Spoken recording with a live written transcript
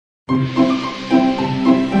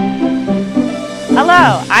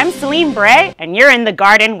Hello, I'm Celine Bray, and you're in the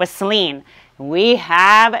garden with Celine. We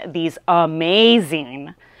have these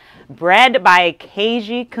amazing, bred by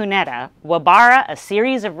Keiji Kuneta, Wabara, a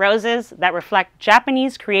series of roses that reflect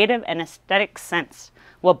Japanese creative and aesthetic sense.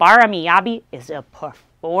 Wabara Miyabi is a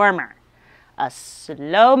performer, a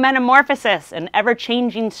slow metamorphosis, an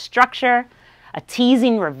ever-changing structure, a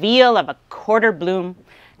teasing reveal of a quarter bloom.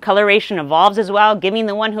 Coloration evolves as well, giving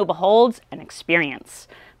the one who beholds an experience.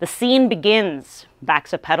 The scene begins.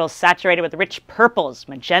 Backs of petals saturated with rich purples,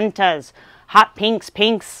 magentas, hot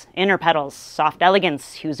pinks, inner petals, soft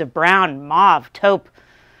elegance, hues of brown, mauve, taupe.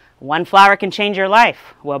 One flower can change your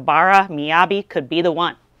life. Wabara Miyabi could be the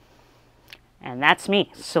one. And that's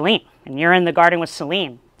me, Celine, and you're in the garden with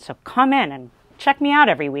Celine. So come in and check me out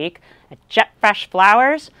every week at Jet Fresh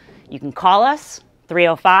Flowers. You can call us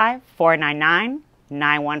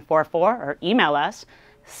 305-499-9144 or email us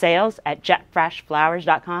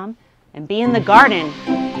sales@jetfreshflowers.com and be in the garden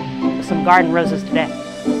with some garden roses today.